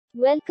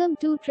Welcome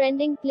to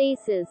Trending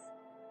Places.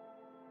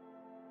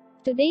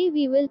 Today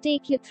we will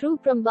take you through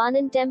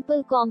Prambanan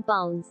Temple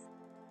Compounds.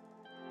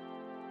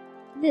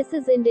 This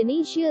is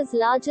Indonesia's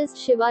largest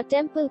Shiva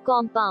temple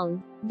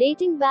compound,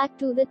 dating back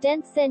to the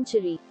 10th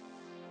century.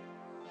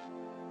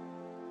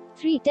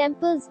 3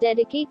 temples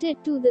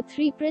dedicated to the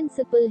 3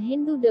 principal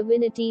Hindu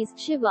divinities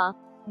Shiva,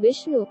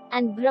 Vishnu,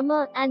 and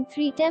Brahma, and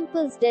 3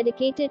 temples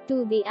dedicated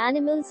to the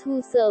animals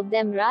who serve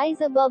them rise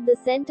above the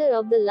center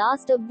of the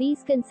last of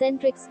these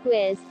concentric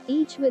squares,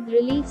 each with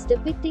reliefs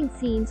depicting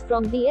scenes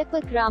from the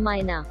epic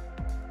Ramayana.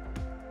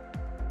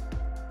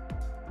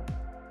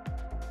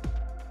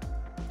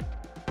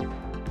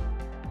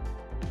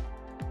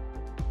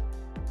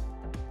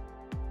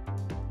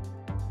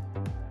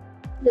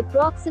 The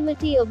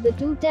proximity of the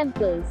 2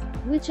 temples,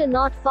 which are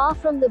not far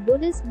from the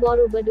Buddhist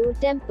Borobudur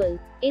temple,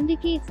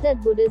 indicates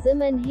that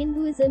Buddhism and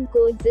Hinduism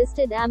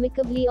coexisted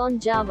amicably on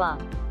Java.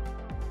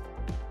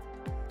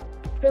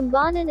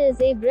 Prambanan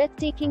is a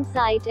breathtaking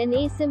sight and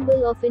a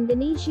symbol of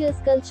Indonesia's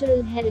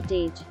cultural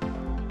heritage.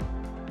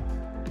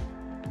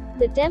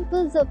 The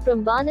temples of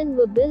Prambanan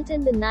were built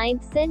in the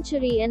 9th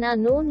century and are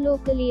known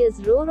locally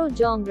as Roro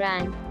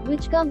Jongrang,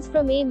 which comes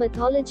from a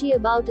mythology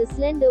about a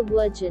slender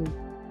virgin.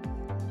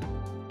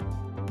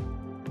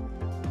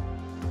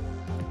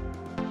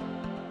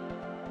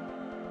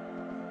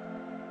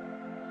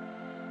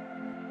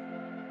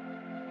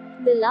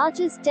 The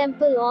largest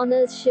temple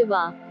honors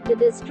Shiva, the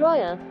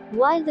destroyer,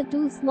 while the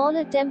 2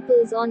 smaller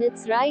temples on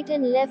its right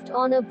and left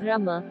honor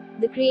Brahma,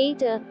 the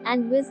creator,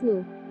 and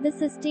Vishnu, the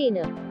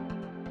sustainer.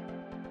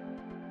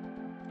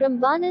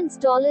 Prambanan's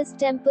tallest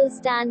temple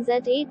stands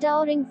at a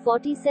towering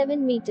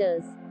 47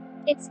 meters.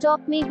 Its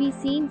top may be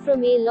seen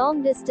from a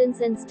long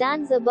distance and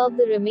stands above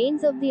the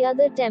remains of the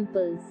other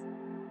temples.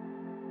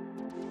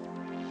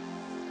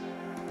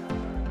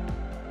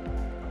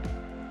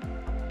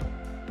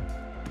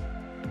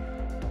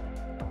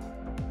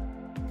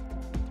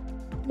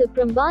 The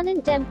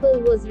Prambanan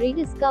temple was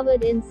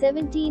rediscovered in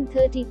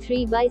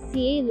 1733 by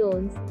C.A.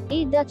 Loans,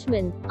 a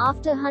Dutchman,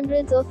 after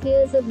hundreds of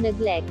years of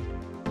neglect.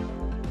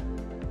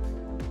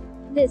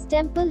 This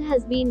temple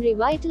has been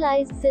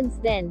revitalized since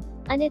then,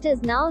 and it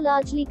is now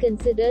largely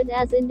considered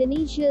as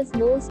Indonesia's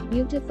most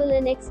beautiful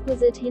and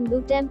exquisite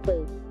Hindu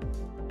temple.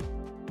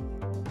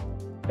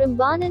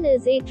 Prambanan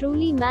is a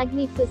truly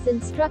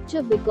magnificent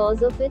structure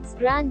because of its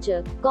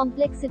grandeur,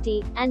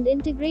 complexity, and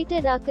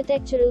integrated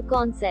architectural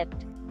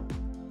concept.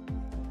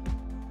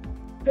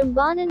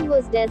 Prambanan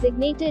was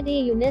designated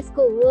a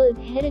UNESCO World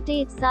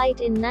Heritage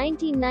Site in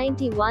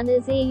 1991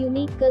 as a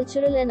unique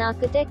cultural and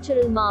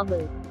architectural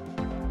marvel.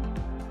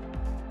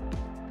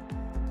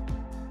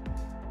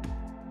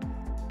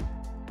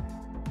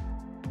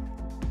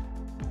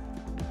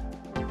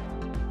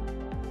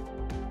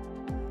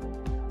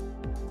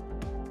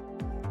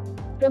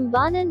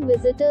 Prambanan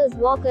visitors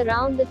walk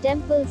around the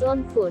temples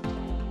on foot.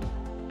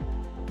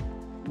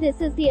 This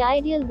is the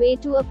ideal way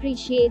to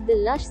appreciate the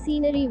lush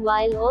scenery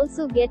while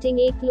also getting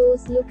a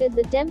close look at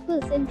the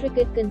temple's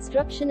intricate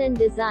construction and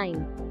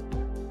design.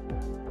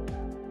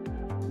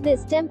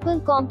 This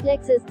temple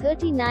complex is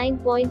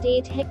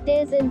 39.8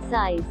 hectares in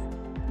size.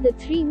 The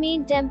 3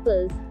 main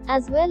temples,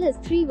 as well as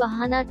 3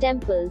 Vahana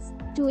temples,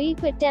 2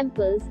 Apit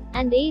temples,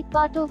 and 8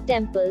 Patov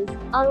temples,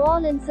 are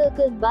all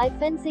encircled by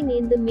fencing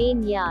in the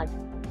main yard.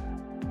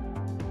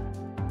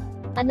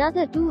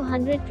 Another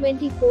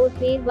 224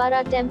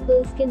 Perwara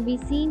temples can be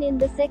seen in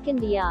the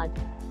second yard.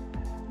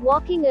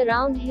 Walking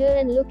around here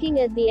and looking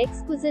at the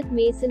exquisite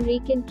masonry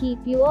can keep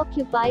you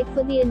occupied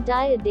for the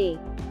entire day.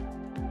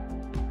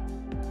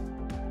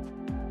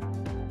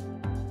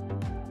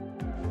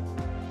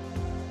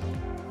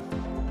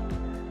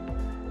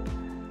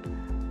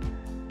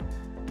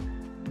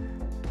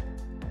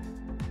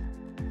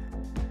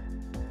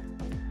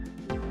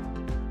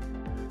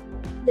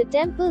 The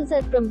temples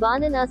at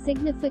Prambanan are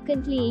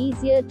significantly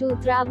easier to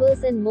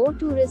traverse and more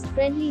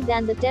tourist-friendly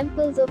than the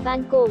temples of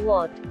Angkor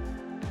Wat.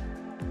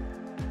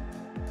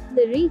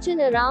 The region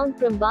around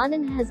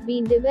Prambanan has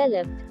been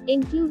developed,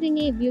 including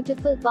a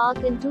beautiful park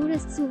and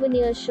tourist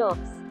souvenir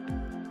shops.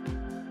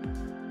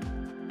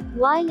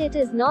 While it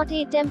is not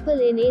a temple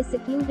in a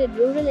secluded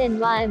rural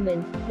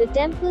environment, the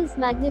temple's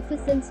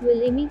magnificence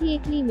will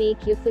immediately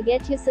make you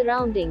forget your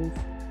surroundings.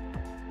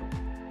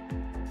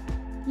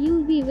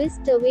 You'll be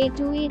whisked away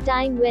to a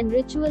time when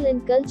ritual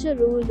and culture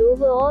ruled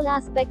over all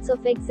aspects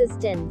of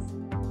existence.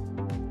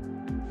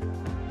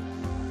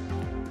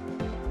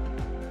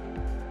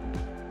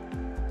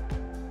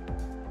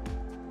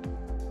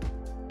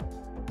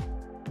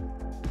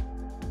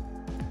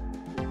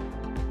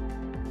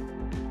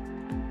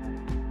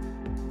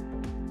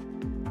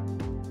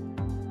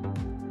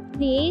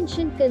 The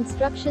ancient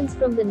constructions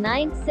from the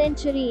 9th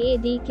century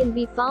AD can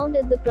be found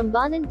at the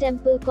Prambanan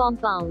Temple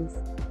Compounds.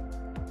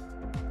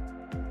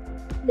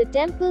 The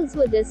temples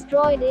were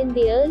destroyed in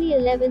the early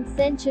 11th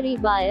century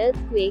by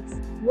earthquakes,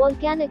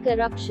 volcanic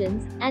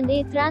eruptions, and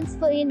a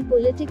transfer in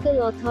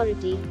political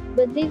authority,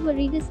 but they were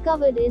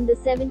rediscovered in the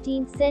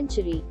 17th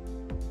century.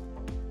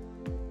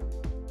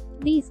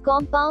 These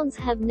compounds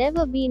have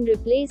never been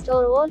replaced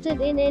or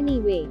altered in any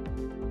way.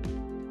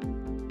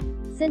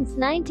 Since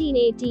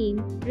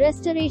 1918,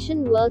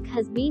 restoration work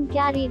has been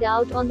carried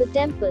out on the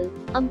temple,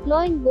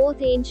 employing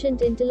both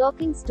ancient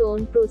interlocking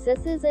stone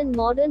processes and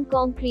modern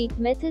concrete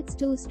methods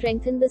to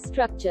strengthen the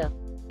structure.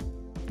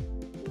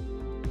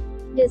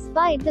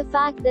 Despite the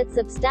fact that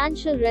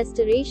substantial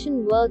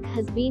restoration work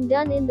has been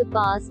done in the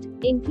past,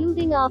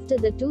 including after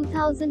the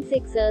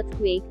 2006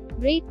 earthquake,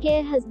 great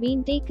care has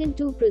been taken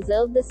to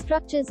preserve the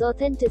structure's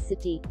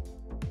authenticity.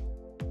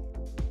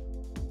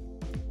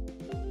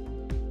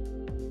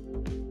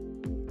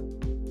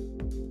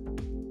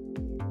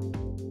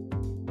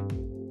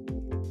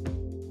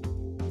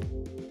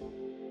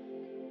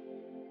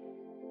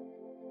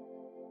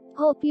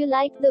 Hope you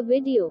liked the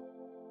video.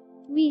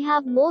 We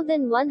have more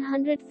than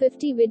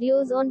 150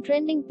 videos on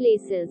trending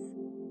places.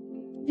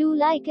 Do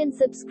like and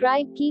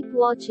subscribe. Keep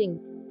watching.